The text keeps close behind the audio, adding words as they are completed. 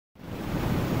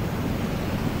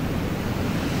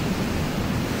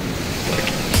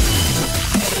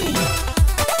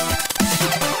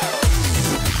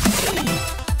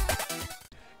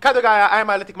Kadogaya, I'm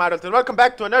Athletic Model, and welcome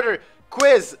back to another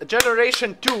quiz,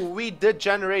 Generation 2. We did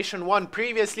Generation 1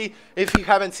 previously. If you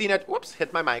haven't seen it, whoops,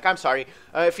 hit my mic, I'm sorry.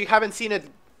 If you haven't seen it,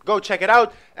 go check it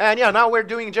out. And yeah, now we're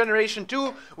doing Generation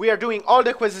 2. We are doing all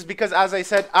the quizzes because, as I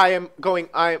said, I'm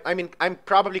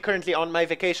probably currently on my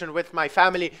vacation with my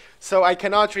family, so I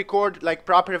cannot record like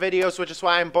proper videos, which is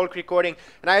why I'm bulk recording.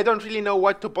 And I don't really know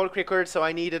what to bulk record, so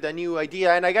I needed a new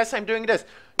idea, and I guess I'm doing this.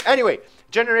 Anyway,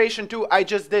 Generation 2, I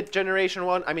just did Generation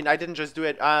 1. I mean, I didn't just do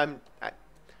it.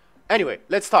 Anyway,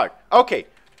 let's start. Okay,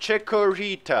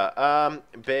 Chikorita,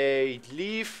 bay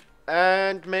leaf,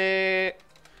 and me.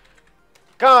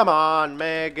 Come on,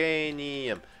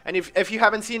 Meganium. And if you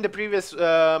haven't seen the previous,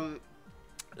 Typhlosion,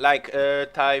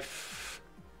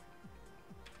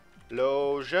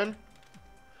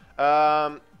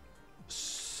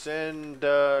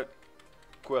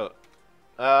 Cyndaquil,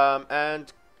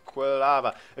 and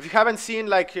Quilava. If you haven't seen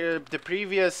like the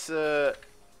previous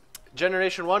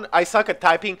Generation 1, I suck at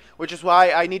typing, which is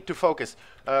why I need to focus.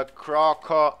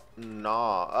 Croconaw,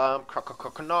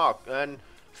 and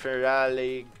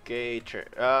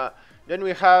Feraligatr. Then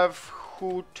we have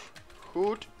Hoot,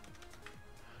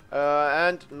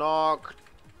 and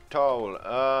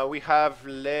Noctowl. We have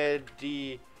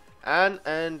Lady Ann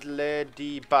and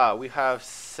Lady Ba. We have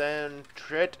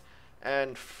Sentret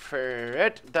and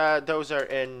Ferret. Those are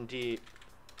in the.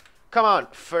 Come on,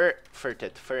 Ferret.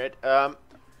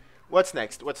 What's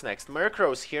next?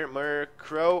 Murkrow's here.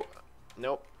 Murkrow.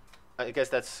 Nope. I guess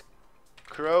that's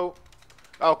Crow.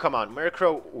 Oh, come on.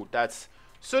 Murkrow. Ooh, that's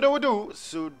Sudowoodo.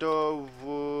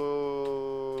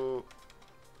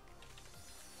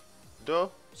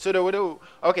 Sudowoodo.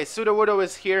 Okay, Sudowoodo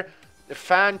is here.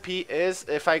 Fan P is.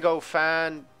 If I go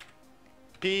Fan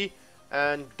P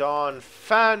and Dawn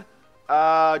Fan.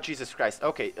 Jesus Christ.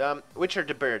 Okay, which are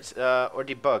the birds? Or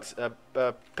the bugs?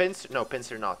 Pinsir. No,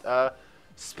 Pinsir not.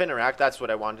 Spinnerack, that's what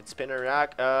I wanted.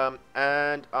 Spinnerack,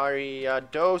 and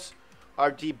Ariados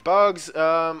are the bugs.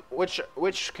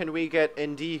 Which can we get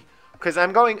in the? Because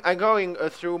I'm going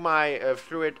through my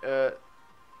through the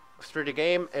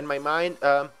game in my mind.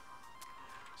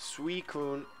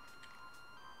 Suicune,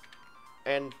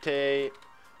 Entei,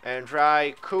 and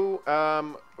Raikou,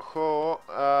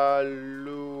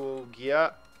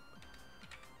 Lugia,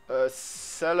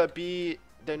 Celebi.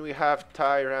 Then we have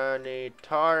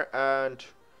Tyranitar and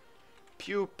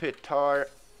Pupitar,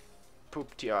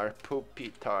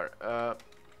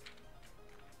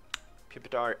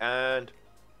 and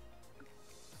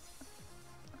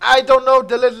I don't know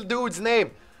the little dude's name.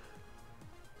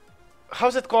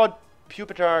 How's it called?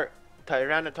 Pupitar,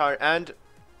 Tyranitar, and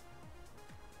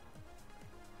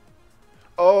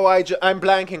oh, I'm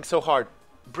blanking so hard.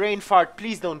 Brain fart,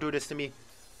 please don't do this to me.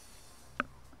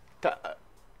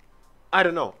 I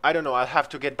don't know. I'll have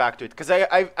to get back to it because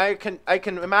I can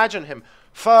imagine him.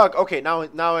 Fuck. Okay, now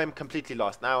I'm completely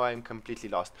lost.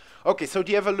 Okay, so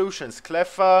the evolutions: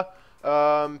 Cleffa,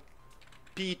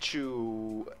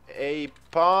 Pichu,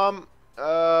 Apom,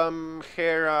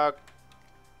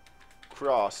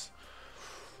 Heracross.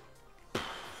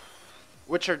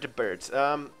 Which are the birds?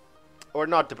 Or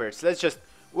not the birds. Let's just.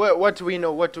 What do we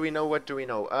know?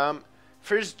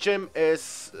 First gym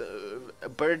is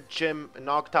Bird Gym,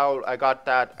 Noctowl. I got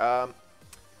that.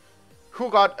 Who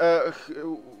got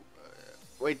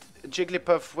wait,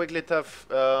 Jigglypuff, Wigglytuff.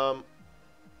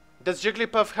 Does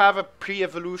Jigglypuff have a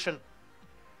pre-evolution?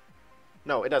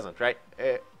 No, it doesn't, right?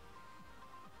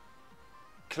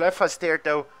 Cleffa stared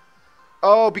though.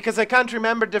 Oh, because I can't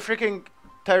remember the freaking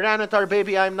Tyranitar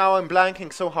baby. I'm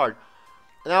blanking so hard.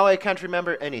 Now I can't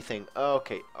remember anything.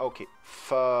 Okay.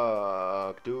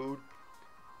 Fuck, dude.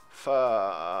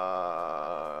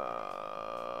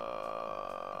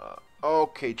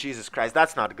 Okay, Jesus Christ,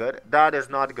 that's not good. That is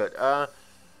not good.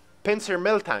 Pinsir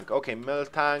Miltank. Okay,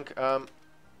 Miltank.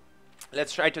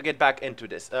 Let's try to get back into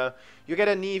this. You get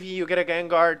a Eevee, you get a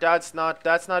Gengar. That's not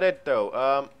it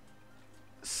though.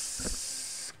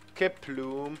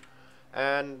 Skiploom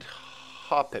and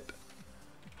Hoppip.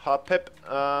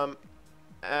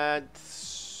 And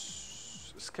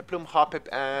Skiploom, Hoppip,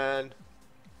 and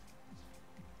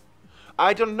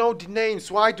I don't know the names.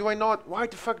 Why the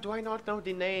fuck do I not know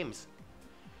the names?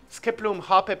 Skiploom,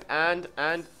 Hoppip, and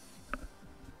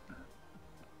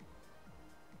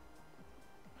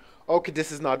okay,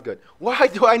 this is not good. Why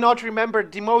do I not remember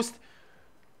the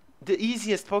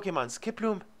easiest Pokemon?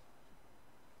 Skiploom.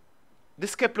 The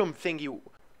Skiploom thingy.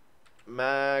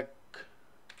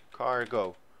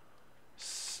 Cargo.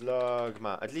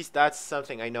 Slugma. At least that's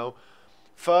something I know.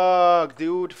 Fuck,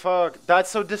 dude, fuck.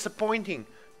 That's so disappointing.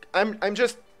 I'm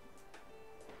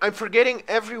forgetting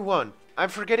everyone.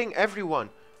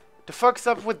 The fuck's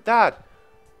up with that?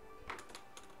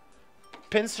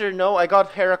 Pinsir, no. I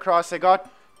got Heracross. I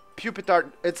got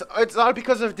Pupitar. It's all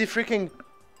because of the freaking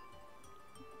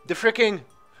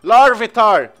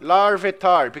Larvitar.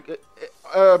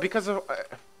 Because of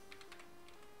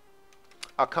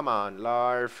oh, come on,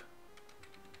 Larvitar.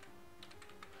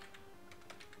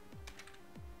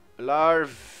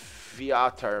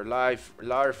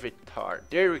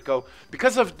 There we go.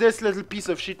 Because of this little piece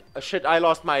of shit, I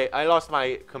lost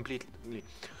my completely.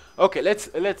 Okay, let's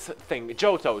think.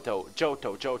 Johto.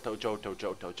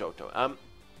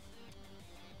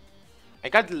 I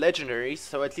got the legendaries,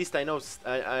 so at least I know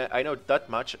I know that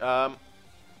much.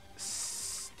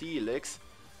 Steelix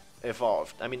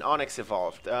evolved. I mean, Onyx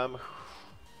evolved.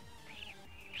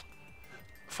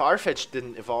 Farfetch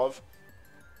didn't evolve.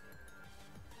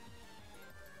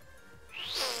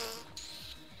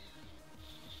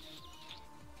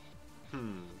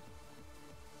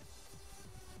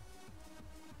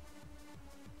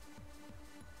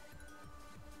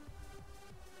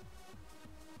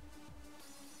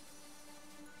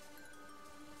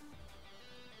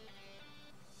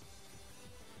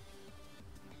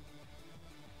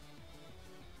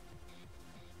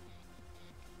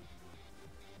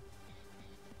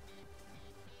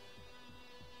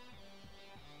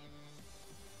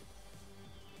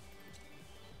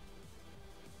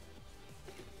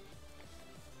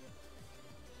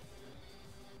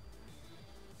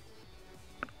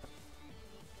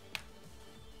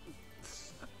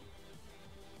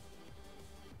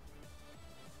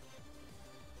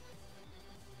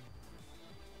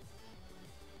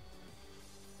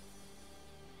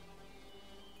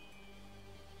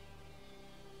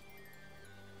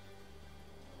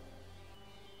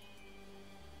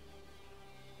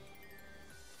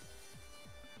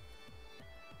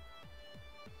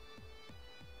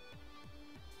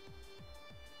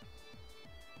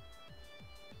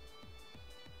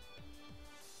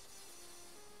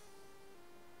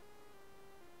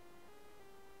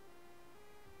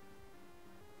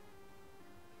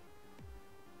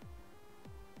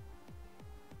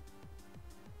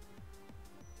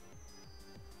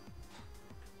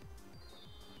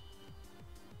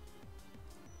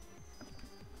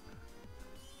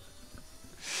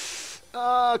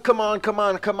 Come on.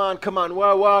 Well,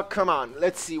 come on.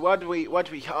 Let's see. What we.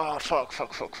 Oh, fuck.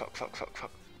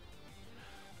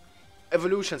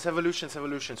 Evolutions.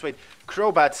 Wait,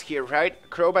 Crobat's here, right?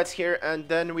 Crobat's here, and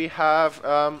then we have,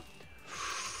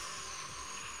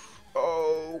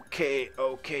 okay.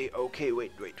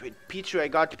 Wait. Pichu, I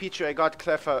got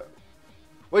Cleffa.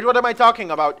 Wait, what am I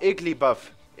talking about? Igglybuff.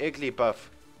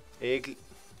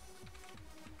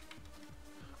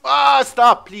 Ah,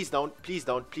 stop! Please don't.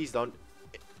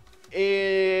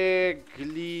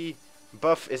 Igglybuff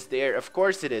is there. Of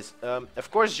course it is.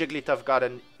 Of course Jigglypuff got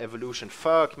an evolution.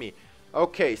 Fuck me.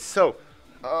 Okay, so.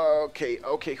 Okay.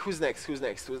 Who's next?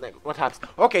 What happens?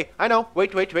 Okay, I know.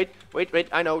 Wait. I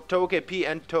know. Togepi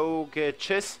and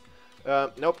Togechiss.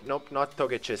 Nope, not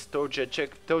Togechiss.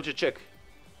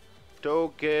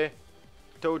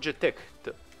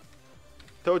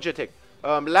 Togetic.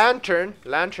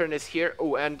 Lantern is here.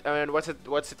 Oh, and what's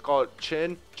it called?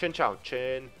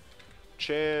 Chinchou.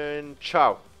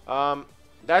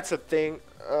 That's a thing.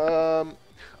 Oh,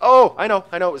 I know.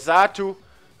 Xatu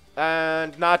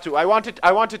and Natu. I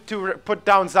wanted to put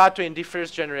down Xatu in the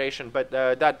first generation, but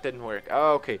that didn't work.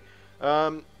 Okay.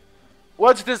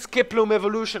 What's this Skiploom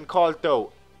evolution called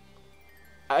though?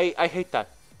 I hate that.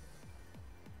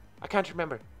 I can't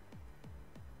remember.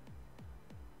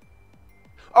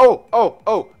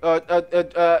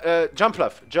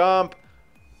 Jumpluff.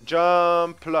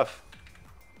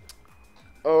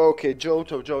 Okay,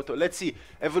 Johto. Let's see.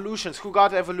 Evolutions. Who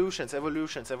got evolutions?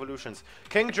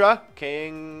 Kingdra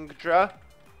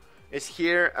is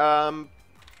here.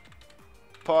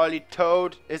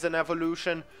 Politoed is an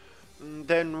evolution.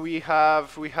 Then we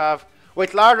have.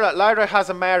 Wait, Lyra has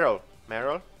a Marill.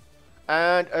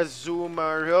 And a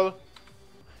Azumarill.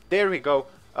 There we go.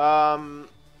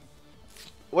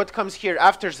 What comes here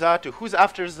after Xatu? Who's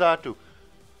after Xatu?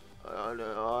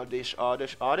 Oddish.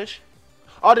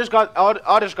 Oddish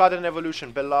got an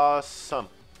evolution. Blossom.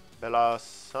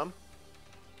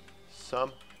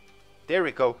 There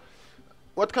we go.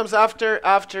 What comes after?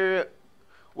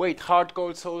 Wait, Heart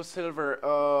Gold, Soul Silver.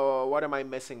 What am I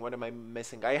missing?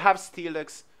 I have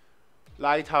Steelix,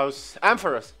 Lighthouse,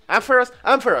 Ampharos,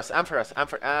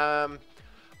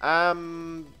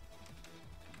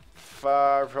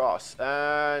 Faros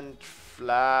and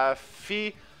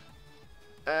Fluffy,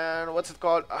 and what's it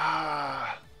called?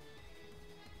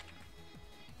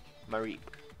 Marie.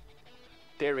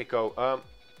 There we go.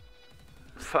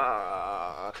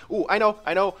 Ooh, I know.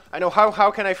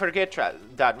 How can I forget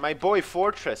that? My boy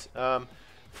Fortress.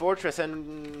 Fortress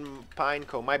and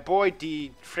Pineco. My boy,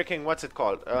 the freaking, what's it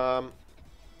called?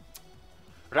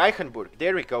 Reichenburg.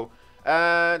 There we go.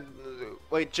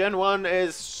 Wait, Gen 1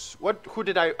 is... What? Who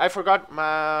did I forgot.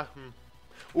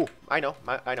 Ooh, I know.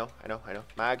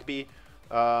 Magby.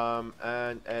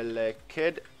 And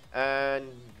Elekid. And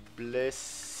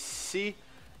Blissey.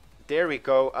 There we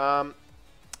go.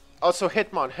 Also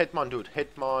Hitmon, dude.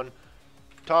 Hitmon.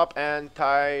 Top and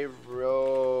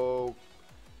Tyro.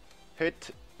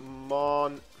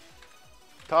 Hitmon.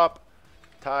 Top.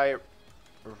 Tyrogue.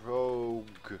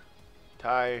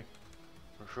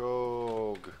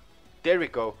 There we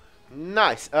go.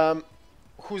 Nice.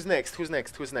 Who's next?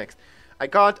 I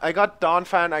got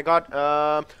Donphan. I got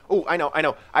oh, I know.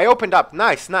 I opened up.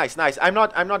 Nice. I'm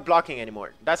not blocking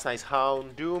anymore. That's nice.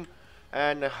 Houndoom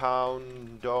and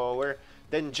Houndour.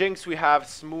 Then Jinx, we have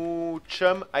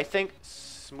Smoochum. I think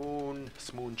Smoochum.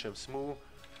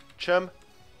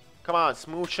 Come on,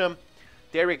 Smoochum.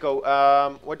 There we go.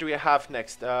 What do we have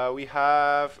next? We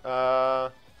have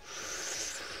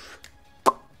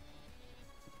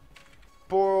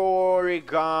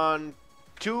Porygon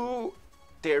 2.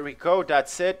 There we go.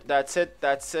 That's it.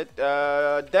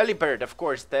 Delibird, of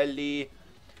course.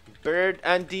 Delibird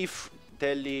and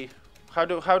Deli. How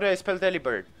do I spell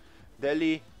Delibird?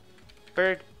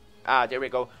 Delibird. Ah, there we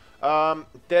go.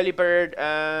 Delibird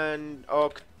and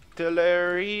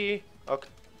Octillery.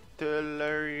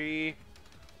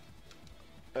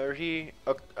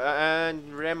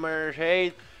 And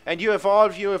Remoraid. And you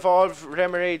evolve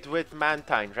Remoraid with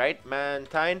Mantine, right?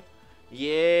 Mantine.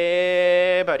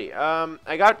 Yeah, buddy.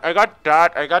 I got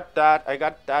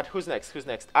that. Who's next?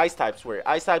 Ice types.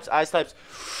 Ice types.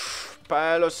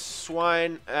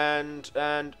 Piloswine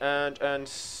and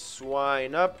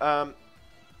Swine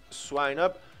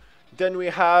up. Then we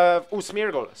have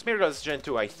Smeargle. Smeargle is Gen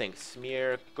 2, I think.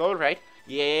 Smeargle, right?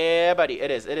 Yeah, buddy.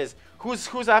 It is.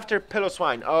 Who's after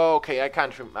Piloswine? Oh, okay, I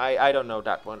can't remember. I don't know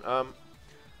that one.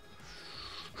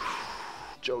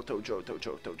 Johto.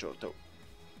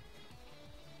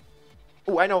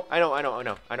 Oh, I know.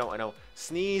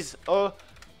 Sneeze. Oh,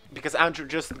 because Andrew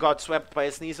just got swept by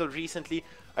a Sneasel recently.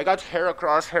 I got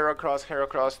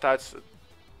Heracross. That's.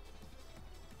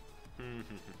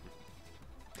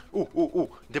 Ooh.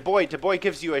 The boy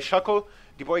gives you a Shuckle.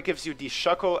 The boy gives you the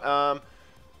Shuckle.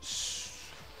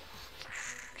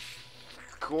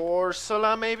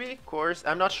 Corsola, maybe?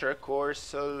 I'm not sure.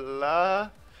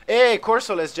 Corsola. Hey,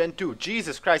 Corsola is Gen 2.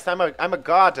 Jesus Christ, I'm a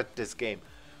god at this game.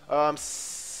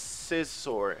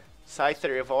 Scizor.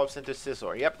 Scyther evolves into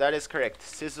Scizor. Yep, that is correct.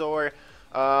 Scizor.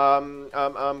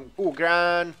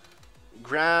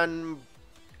 Gran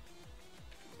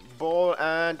Ball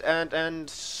and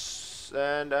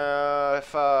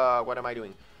what am I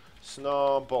doing?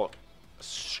 Snowball.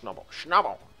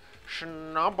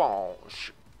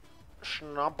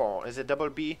 Is it double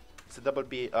B? It's a double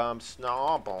B.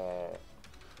 Snowball.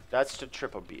 That's the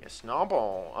triple B.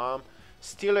 Snowball.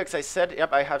 Steelix, I said.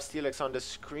 Yep, I have Steelix on the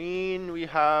screen. We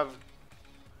have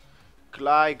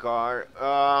Gligar.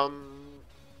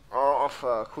 Oh,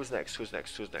 fuck. Who's next?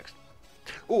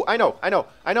 Oh, I know.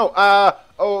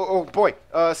 Oh, boy.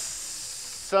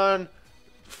 Sun,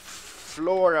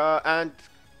 Flora, and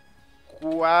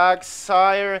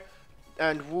Quagsire,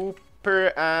 and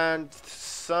Wooper, and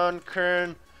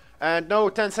Sunkern, and no,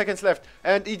 10 seconds left.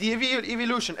 And the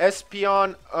evolution,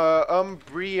 Espeon,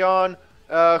 Umbreon.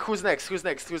 Who's next?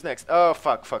 Oh,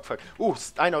 fuck. Ooh,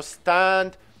 I know.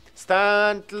 Stantler.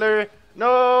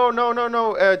 No.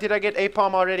 Did I get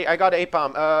Apom already? I got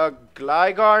Apom.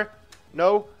 Gligar.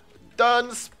 No.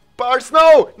 Dunsparce.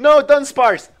 No,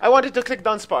 Dunsparce. I wanted to click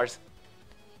Dunsparce.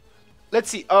 Let's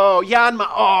see. Oh, Yanma.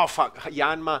 Oh, fuck.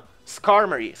 Yanma.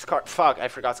 Skarmory. Fuck, I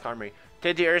forgot Skarmory.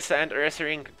 Teddy Ursa and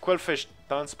Ursaring. Quillfish.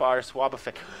 Dunsparce.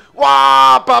 Wobbuffet.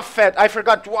 I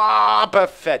forgot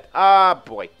Wobbuffet. Ah,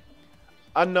 boy.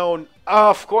 Unknown.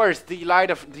 Oh, of course. The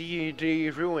light of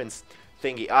the ruins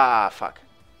thingy. Ah, fuck.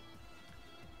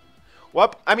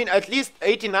 Well, I mean, at least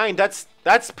 89. That's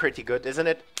pretty good, isn't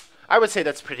it? I would say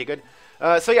that's pretty good.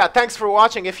 So yeah, thanks for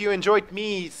watching. If you enjoyed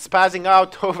me spazzing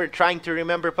out over trying to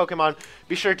remember Pokemon,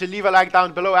 be sure to leave a like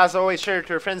down below. As always, share it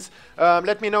to your friends.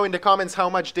 Let me know in the comments how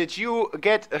much did you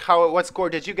get, what score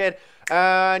did you get.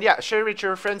 And yeah, share it with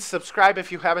your friends. Subscribe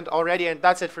if you haven't already. And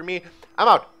that's it for me. I'm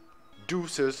out.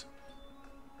 Deuces.